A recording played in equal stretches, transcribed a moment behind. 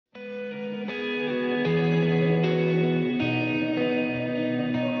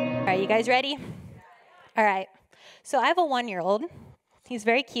you guys ready? All right. So I have a 1-year-old. He's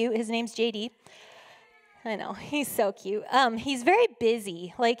very cute. His name's JD. I know, he's so cute. He's very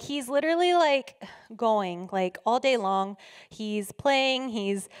busy. Like, he's literally, like, going, like, all day long. He's playing.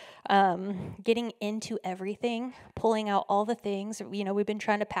 He's getting into everything, pulling out all the things. You know, we've been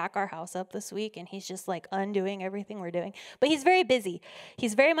trying to pack our house up this week, and he's just, like, undoing everything we're doing. But he's very busy.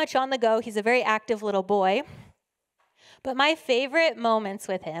 He's very much on the go. He's a very active little boy. But my favorite moments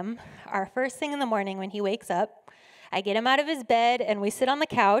with him are first thing in the morning when he wakes up. I get him out of his bed, and we sit on the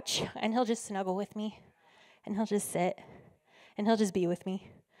couch, and he'll just snuggle with me. And he'll just sit, and he'll just be with me.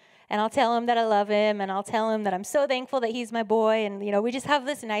 And I'll tell him that I love him, and I'll tell him that I'm so thankful that he's my boy. And, you know, we just have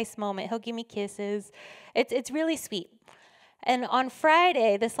this nice moment. He'll give me kisses. It's really sweet. And on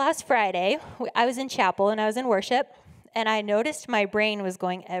Friday, this last Friday, I was in chapel, and I was in worship, and I noticed my brain was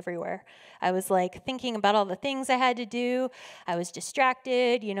going everywhere. I was, like, thinking about all the things I had to do. I was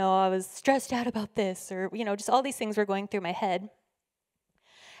distracted. You know, I was stressed out about this, or, you know, just all these things were going through my head.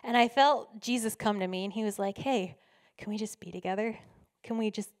 And I felt Jesus come to me, and he was like, hey, can we just be together? Can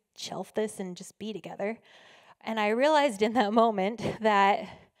we just shelf this and just be together? And I realized in that moment that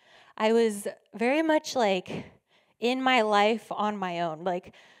I was very much like in my life on my own.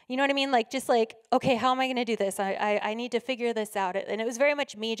 Like, you know what I mean? Like, just like, okay, how am I going to do this? I need to figure this out. And it was very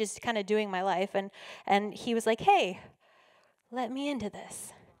much me just kind of doing my life. And he was like, hey, let me into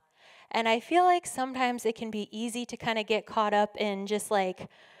this. And I feel like sometimes it can be easy to kind of get caught up in just like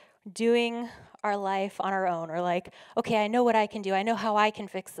doing our life on our own, or like, okay, I know what I can do. I know how I can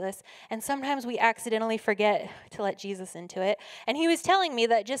fix this. And sometimes we accidentally forget to let Jesus into it. And he was telling me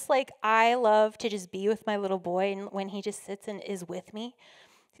that just like I love to just be with my little boy, and when he just sits and is with me,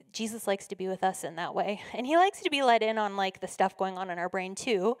 Jesus likes to be with us in that way. And he likes to be let in on like the stuff going on in our brain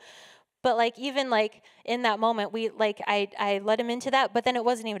too. But like even like in that moment, we like I let him into that, but then it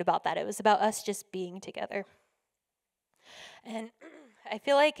wasn't even about that. It was about us just being together. And I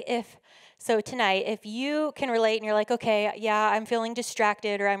feel like tonight, if you can relate and you're like, okay, yeah, I'm feeling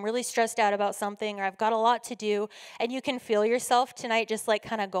distracted, or I'm really stressed out about something, or I've got a lot to do, and you can feel yourself tonight just like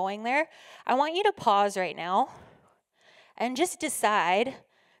kind of going there, I want you to pause right now and just decide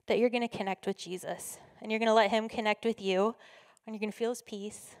that you're going to connect with Jesus, and you're going to let him connect with you, and you're going to feel his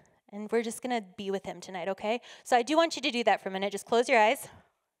peace, and we're just going to be with him tonight, okay? So I do want you to do that for a minute. Just close your eyes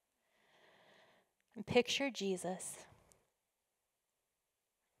and picture Jesus.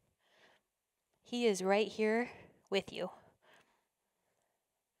 He is right here with you.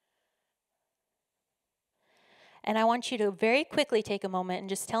 And I want you to very quickly take a moment and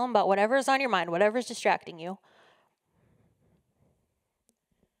just tell him about whatever's on your mind, whatever's distracting you.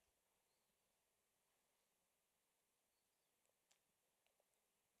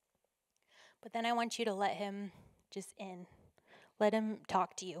 But then I want you to let him just in. Let him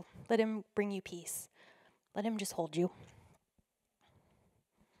talk to you. Let him bring you peace. Let him just hold you.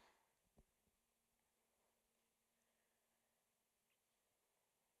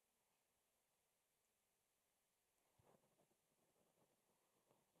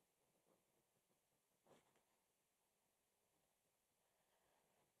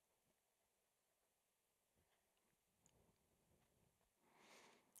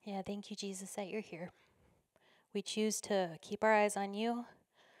 Yeah, thank you, Jesus, that you're here. We choose to keep our eyes on you,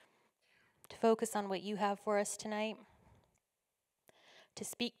 to focus on what you have for us tonight, to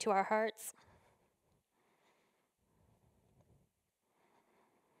speak to our hearts.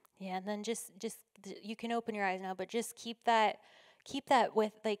 Yeah, and then just you can open your eyes now, but just keep that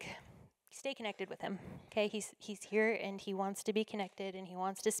with, like, stay connected with him. Okay, he's here, and he wants to be connected, and he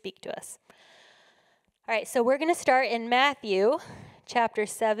wants to speak to us. All right, so we're going to start in Matthew chapter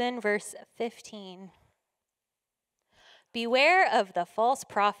 7, verse 15. Beware of the false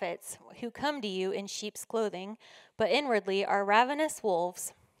prophets who come to you in sheep's clothing, but inwardly are ravenous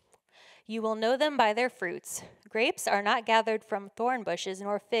wolves. You will know them by their fruits. Grapes are not gathered from thorn bushes,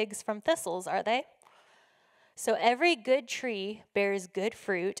 nor figs from thistles, are they? So every good tree bears good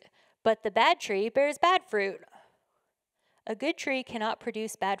fruit, but the bad tree bears bad fruit. A good tree cannot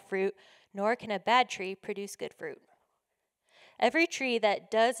produce bad fruit, nor can a bad tree produce good fruit. Every tree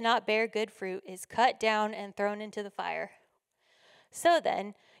that does not bear good fruit is cut down and thrown into the fire. So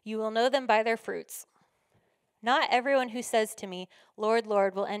then, you will know them by their fruits. Not everyone who says to me, Lord,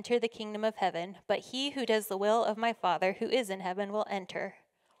 Lord, will enter the kingdom of heaven, but he who does the will of my Father who is in heaven will enter.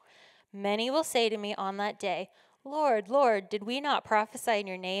 Many will say to me on that day, Lord, Lord, did we not prophesy in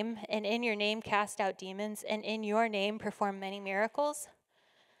your name, and in your name cast out demons, and in your name perform many miracles?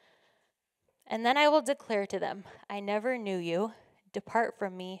 And then I will declare to them, I never knew you. Depart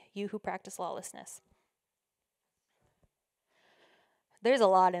from me, you who practice lawlessness. There's a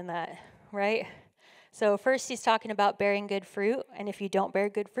lot in that, right? So first he's talking about bearing good fruit, and if you don't bear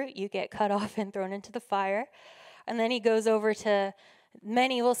good fruit, you get cut off and thrown into the fire. And then he goes over to,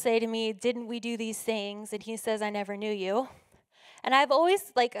 many will say to me, didn't we do these things? And he says, I never knew you. And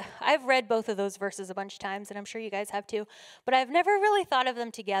I've read both of those verses a bunch of times, and I'm sure you guys have too, but I've never really thought of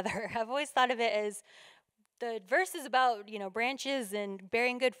them together. I've always thought of it as the verses about, branches and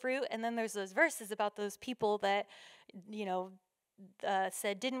bearing good fruit, and then there's those verses about those people that,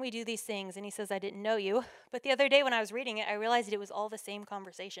 said, didn't we do these things? And he says, I didn't know you. But the other day when I was reading it, I realized it was all the same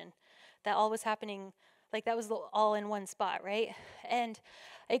conversation. That all was happening, that was all in one spot, right? And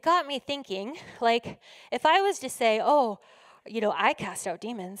it got me thinking, if I was to say, I cast out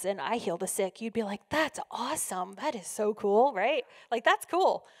demons and I heal the sick, you'd be like, that's awesome. That is so cool, right? That's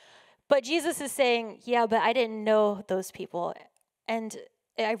cool. But Jesus is saying, yeah, but I didn't know those people. And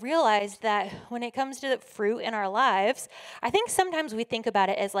I realized that when it comes to the fruit in our lives, I think sometimes we think about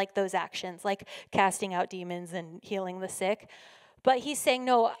it as those actions, like casting out demons and healing the sick. But he's saying,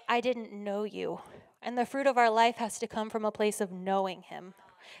 no, I didn't know you. And the fruit of our life has to come from a place of knowing him.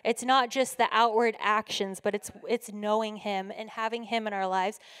 It's not just the outward actions, but it's knowing him and having him in our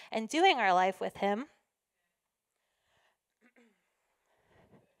lives and doing our life with him.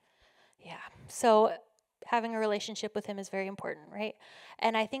 Yeah. So having a relationship with him is very important, right?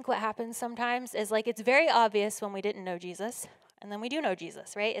 And I think what happens sometimes is it's very obvious when we didn't know Jesus, and then we do know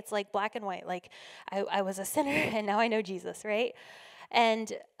Jesus, right? It's black and white. I was a sinner and now I know Jesus, right?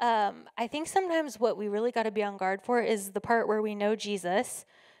 And I think sometimes what we really got to be on guard for is the part where we know Jesus,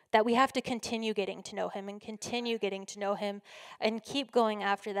 that we have to continue getting to know him and continue getting to know him and keep going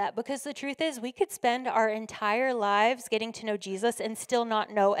after that. Because the truth is, we could spend our entire lives getting to know Jesus and still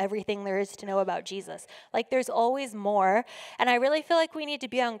not know everything there is to know about Jesus. There's always more. And I really feel like we need to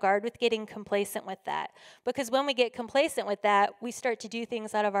be on guard with getting complacent with that. Because when we get complacent with that, we start to do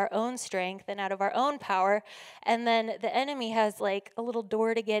things out of our own strength and out of our own power. And then the enemy has a little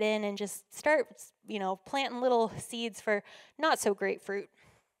door to get in and just start, planting little seeds for not so great fruit.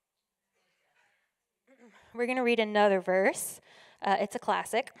 We're going to read another verse. It's a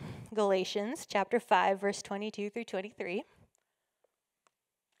classic, Galatians chapter 5, verse 22 through 23.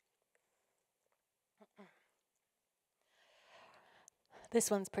 This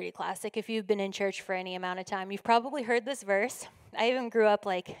one's pretty classic. If you've been in church for any amount of time, you've probably heard this verse. I even grew up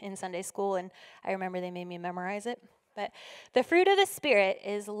in Sunday school, and I remember they made me memorize it. But the fruit of the Spirit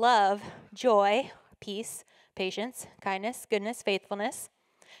is love, joy, peace, patience, kindness, goodness, faithfulness,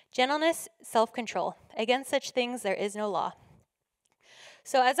 gentleness, self-control. Against such things there is no law.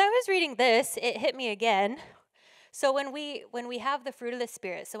 So as I was reading this, it hit me again. So when we have the fruit of the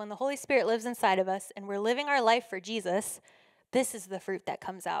Spirit, so when the Holy Spirit lives inside of us and we're living our life for Jesus, this is the fruit that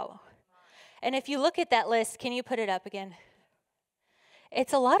comes out. And if you look at that list, can you put it up again?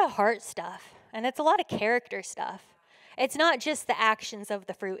 It's a lot of heart stuff, and it's a lot of character stuff. It's not just the actions of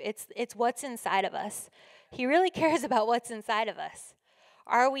the fruit. It's what's inside of us. He really cares about what's inside of us.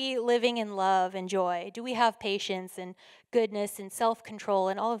 Are we living in love and joy? Do we have patience and goodness and self-control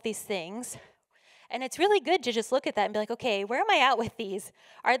and all of these things? And it's really good to just look at that and be like, okay, where am I at with these?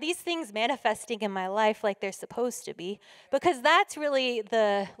 Are these things manifesting in my life like they're supposed to be? Because that's really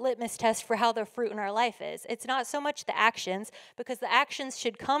the litmus test for how the fruit in our life is. It's not so much the actions, because the actions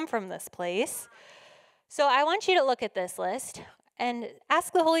should come from this place. So I want you to look at this list and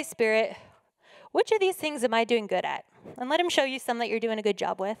ask the Holy Spirit, which of these things am I doing good at? And let him show you some that you're doing a good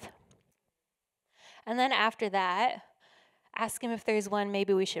job with. And then after that, ask him if there's one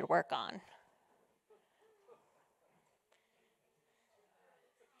maybe we should work on.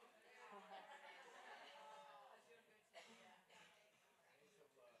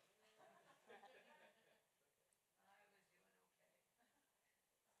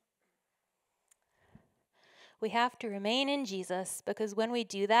 We have to remain in Jesus, because when we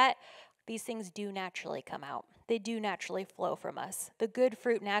do that, these things do naturally come out. They do naturally flow from us. The good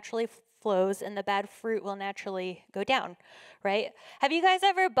fruit naturally flows, and the bad fruit will naturally go down, right? Have you guys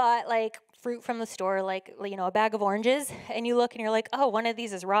ever bought fruit from the store, a bag of oranges, and you look and you're like, oh, one of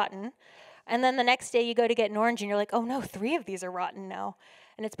these is rotten. And then the next day you go to get an orange and you're like, oh no, 3 of these are rotten now.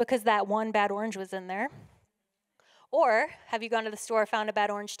 And it's because that one bad orange was in there. Or have you gone to the store, found a bad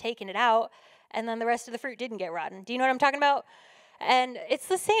orange, taken it out, and then the rest of the fruit didn't get rotten? Do you know what I'm talking about? And it's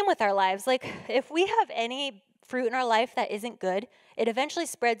the same with our lives. If we have any fruit in our life that isn't good, it eventually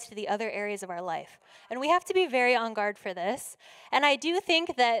spreads to the other areas of our life. And we have to be very on guard for this. And I do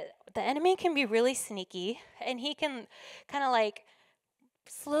think that the enemy can be really sneaky, and he can kind of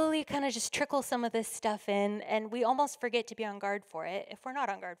slowly kind of just trickle some of this stuff in, and we almost forget to be on guard for it if we're not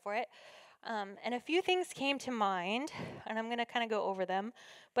on guard for it. And a few things came to mind, and I'm going to kind of go over them,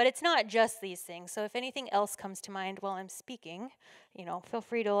 but it's not just these things. So if anything else comes to mind while I'm speaking, feel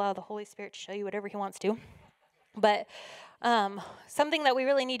free to allow the Holy Spirit to show you whatever he wants to. But something that we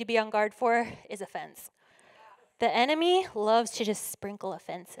really need to be on guard for is offense. The enemy loves to just sprinkle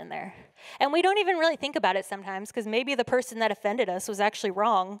offense in there. And we don't even really think about it sometimes, because maybe the person that offended us was actually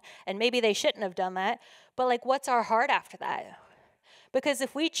wrong, and maybe they shouldn't have done that. But like, what's our heart after that? Because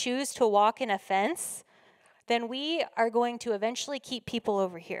if we choose to walk in offense, then we are going to eventually keep people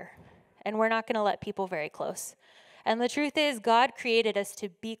over here, and we're not going to let people very close. And the truth is, God created us to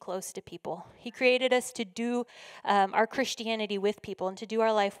be close to people. He created us to do our Christianity with people and to do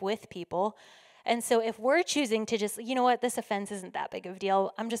our life with people. And so if we're choosing to just, this offense isn't that big of a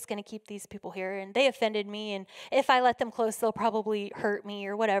deal. I'm just going to keep these people here, and they offended me, and if I let them close, they'll probably hurt me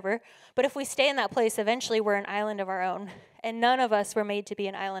or whatever. But if we stay in that place, eventually we're an island of our own. And none of us were made to be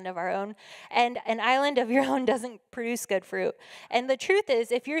an island of our own. And an island of your own doesn't produce good fruit. And the truth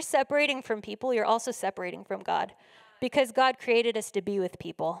is, if you're separating from people, you're also separating from God. Because God created us to be with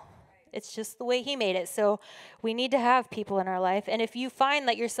people. It's just the way he made it. So we need to have people in our life. And if you find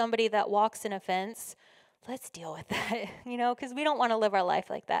that you're somebody that walks in offense, let's deal with that, because we don't want to live our life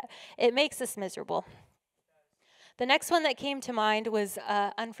like that. It makes us miserable. The next one that came to mind was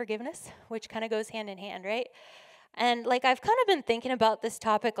unforgiveness, which kind of goes hand in hand, right? And I've kind of been thinking about this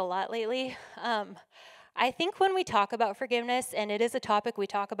topic a lot lately. I think when we talk about forgiveness, and it is a topic we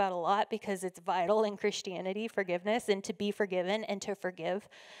talk about a lot because it's vital in Christianity, forgiveness, and to be forgiven and to forgive.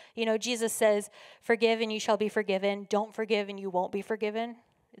 Jesus says, forgive and you shall be forgiven. Don't forgive and you won't be forgiven.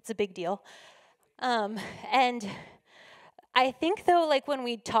 It's a big deal. And I think, though, when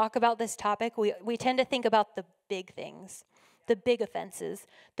we talk about this topic, we tend to think about the big things, the big offenses,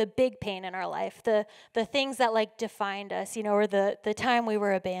 the big pain in our life, the things that defined us, or the time we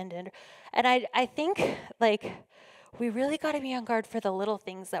were abandoned. And I think we really got to be on guard for the little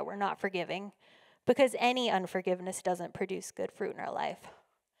things that we're not forgiving, because any unforgiveness doesn't produce good fruit in our life.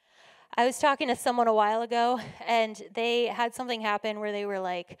 I was talking to someone a while ago, and they had something happen where they were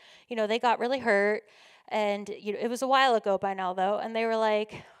they got really hurt, and it was a while ago by now though, and they were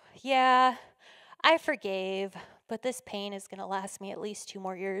like, yeah, I forgave, but this pain is going to last me at least 2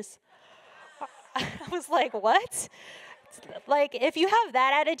 more years. I was like, what? If you have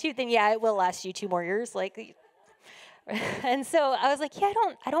that attitude, then yeah, it will last you 2 more years. And so I was like, yeah,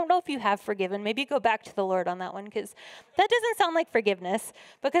 I don't know if you have forgiven. Maybe go back to the Lord on that one, because that doesn't sound like forgiveness,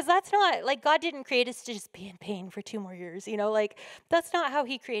 because that's not, God didn't create us to just be in pain for 2 more years. That's not how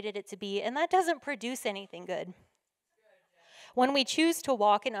he created it to be, and that doesn't produce anything good. When we choose to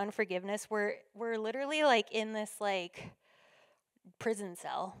walk in unforgiveness, we're literally in this prison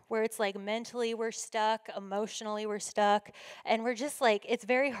cell where it's mentally we're stuck, emotionally we're stuck, and we're just it's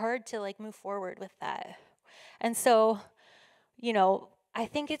very hard to move forward with that. And so, I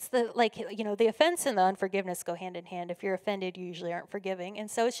think it's the offense and the unforgiveness go hand in hand. If you're offended, you usually aren't forgiving. And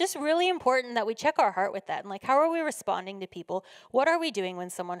so it's just really important that we check our heart with that. And how are we responding to people? What are we doing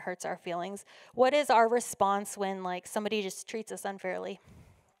when someone hurts our feelings? What is our response when somebody just treats us unfairly?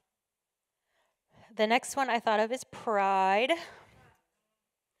 The next one I thought of is pride.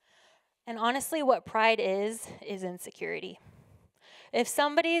 And honestly, what pride is insecurity. If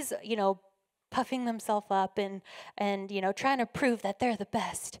somebody's, puffing themselves up and trying to prove that they're the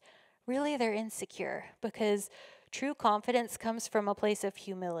best, really they're insecure, because true confidence comes from a place of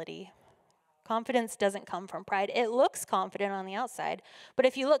humility. Confidence doesn't come from pride. It looks confident on the outside, but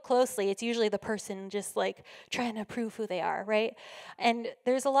if you look closely, it's usually the person just trying to prove who they are, right? And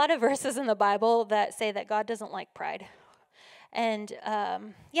there's a lot of verses in the Bible that say that God doesn't like pride. And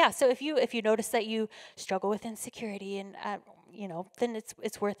so if you notice that you struggle with insecurity, and then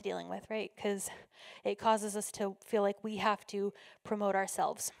it's worth dealing with, right? Because it causes us to feel like we have to promote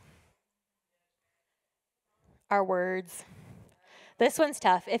ourselves. Our words. This one's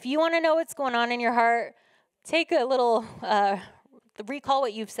tough. If you want to know what's going on in your heart, take a little recall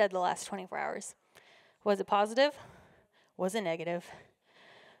what you've said the last 24 hours. Was it positive? Was it negative?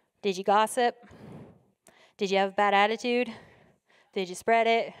 Did you gossip? Did you have a bad attitude? Did you spread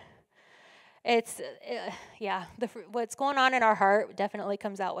it? What's going on in our heart definitely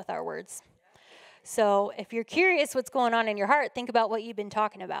comes out with our words. So if you're curious what's going on in your heart, think about what you've been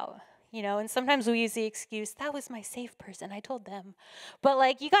talking about. And sometimes we use the excuse, that was my safe person, I told them.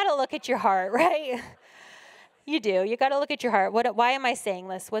 But you got to look at your heart, right? You do. You got to look at your heart. Why am I saying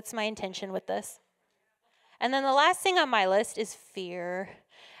this? What's my intention with this? And then the last thing on my list is fear.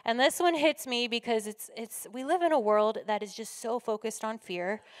 And this one hits me because we live in a world that is just so focused on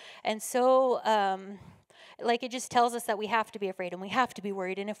fear, and so like it just tells us that we have to be afraid and we have to be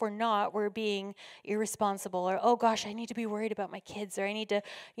worried, and if we're not, we're being irresponsible, or oh gosh, I need to be worried about my kids, or I need to,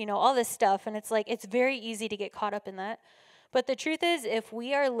 all this stuff. And it's like it's very easy to get caught up in that. But the truth is, if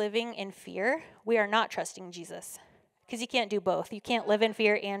we are living in fear, we are not trusting Jesus. Because you can't do both. You can't live in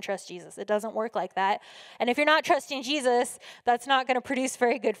fear and trust Jesus. It doesn't work like that. And if you're not trusting Jesus, that's not going to produce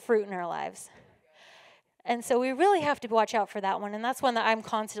very good fruit in our lives. And so we really have to watch out for that one. And that's one that I'm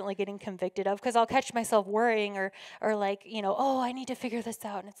constantly getting convicted of, because I'll catch myself worrying or like, oh, I need to figure this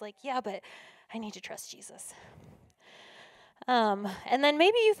out. And it's like, yeah, but I need to trust Jesus. And then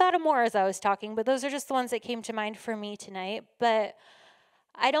maybe you thought of more as I was talking, but those are just the ones that came to mind for me tonight. But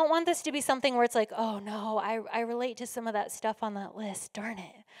I don't want this to be something where it's like, oh no, I relate to some of that stuff on that list. Darn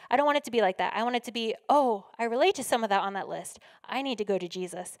it. I don't want it to be like that. I want it to be, oh, I relate to some of that on that list. I need to go to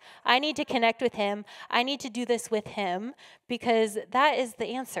Jesus. I need to connect with him. I need to do this with him, because that is the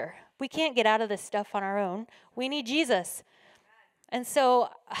answer. We can't get out of this stuff on our own. We need Jesus. And so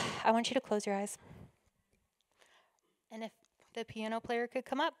I want you to close your eyes. And if the piano player could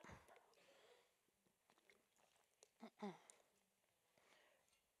come up.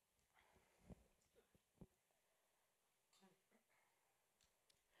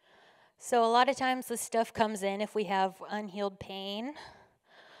 So a lot of times this stuff comes in if we have unhealed pain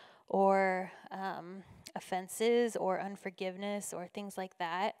or offenses or unforgiveness or things like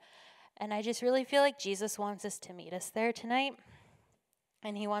that. And I just really feel like Jesus wants us to meet us there tonight.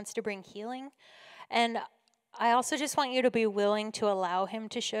 And he wants to bring healing. And I also just want you to be willing to allow him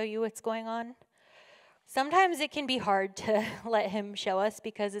to show you what's going on. Sometimes it can be hard to let him show us,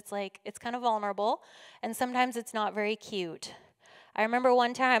 because it's like, it's kind of vulnerable. And sometimes it's not very cute. I remember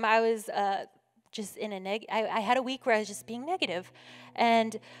one time I was just in I had a week where I was just being negative,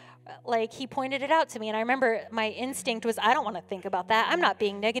 and like he pointed it out to me, and I remember my instinct was, I don't want to think about that. I'm not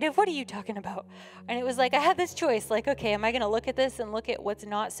being negative. What are you talking about? And it was like I had this choice, like, okay, am I going to look at this and look at what's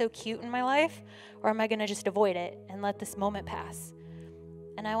not so cute in my life, or am I going to just avoid it and let this moment pass?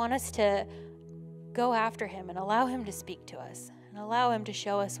 And I want us to go after him and allow him to speak to us. And allow him to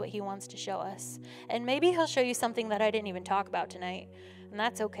show us what he wants to show us. And maybe he'll show you something that I didn't even talk about tonight. And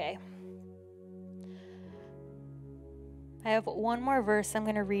that's okay. I have one more verse I'm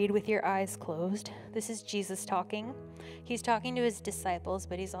going to read with your eyes closed. This is Jesus talking. He's talking to his disciples,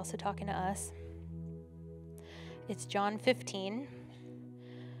 but he's also talking to us. It's John 15.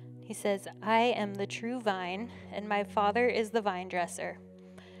 He says, I am the true vine, and my Father is the vine dresser.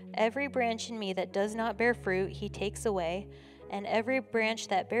 Every branch in me that does not bear fruit, he takes away. And every branch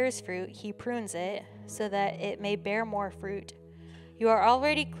that bears fruit, he prunes it, so that it may bear more fruit. You are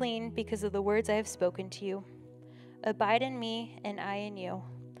already clean because of the words I have spoken to you. Abide in me, and I in you.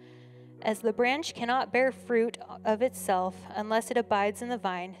 As the branch cannot bear fruit of itself unless it abides in the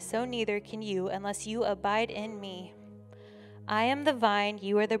vine, so neither can you unless you abide in me. I am the vine,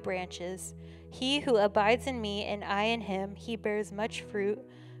 you are the branches. He who abides in me, and I in him, he bears much fruit,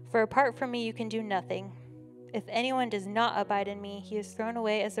 for apart from me you can do nothing. If anyone does not abide in me, he is thrown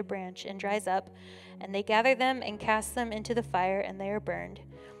away as a branch and dries up, and they gather them and cast them into the fire, and they are burned.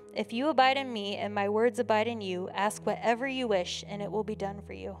 If you abide in me, and my words abide in you, ask whatever you wish, and it will be done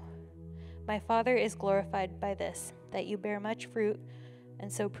for you. My Father is glorified by this, that you bear much fruit, and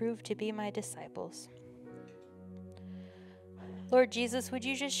so prove to be my disciples. Lord Jesus, would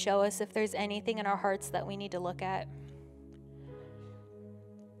you just show us if there's anything in our hearts that we need to look at?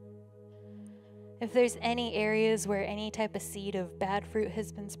 If there's any areas where any type of seed of bad fruit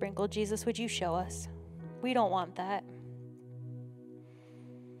has been sprinkled, Jesus, would you show us? We don't want that.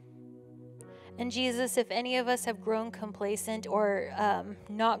 And Jesus, if any of us have grown complacent or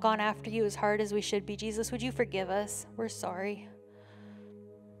not gone after you as hard as we should be, Jesus, would you forgive us? We're sorry.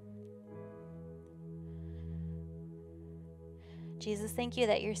 Jesus, thank you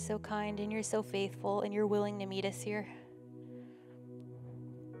that you're so kind and you're so faithful and you're willing to meet us here.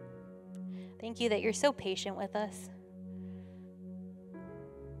 Thank you that you're so patient with us.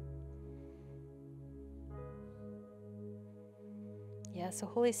 Yeah, so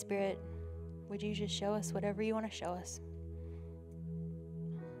Holy Spirit, would you just show us whatever you want to show us?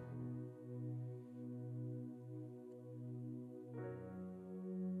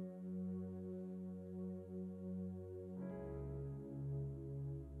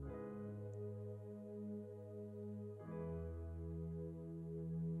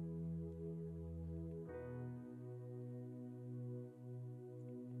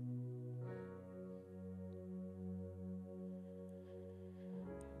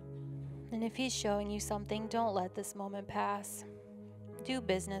 And if he's showing you something, don't let this moment pass. Do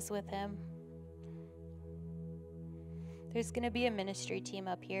business with him. There's going to be a ministry team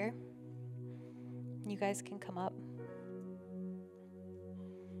up here. You guys can come up.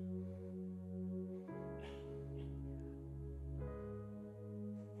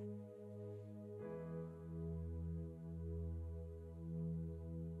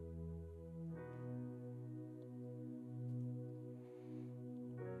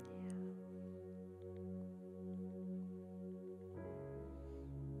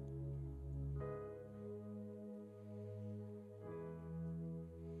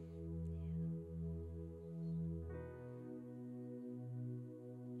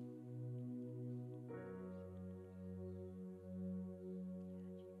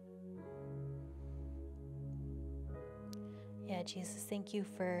 Yeah, Jesus, thank you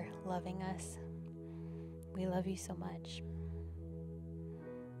for loving us. We love you so much.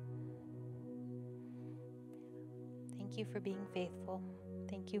 Thank you for being faithful.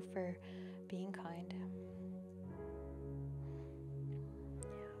 Thank you for being kind.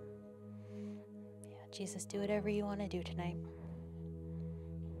 Yeah, Jesus, do whatever you want to do tonight.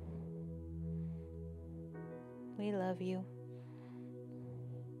 We love you.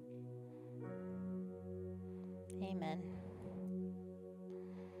 Amen.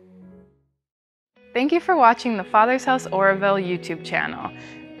 Thank you for watching the Father's House Oroville YouTube channel.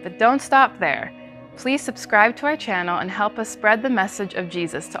 But don't stop there. Please subscribe to our channel and help us spread the message of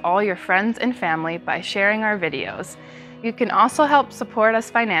Jesus to all your friends and family by sharing our videos. You can also help support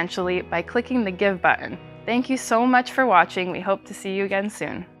us financially by clicking the Give button. Thank you so much for watching. We hope to see you again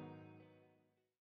soon.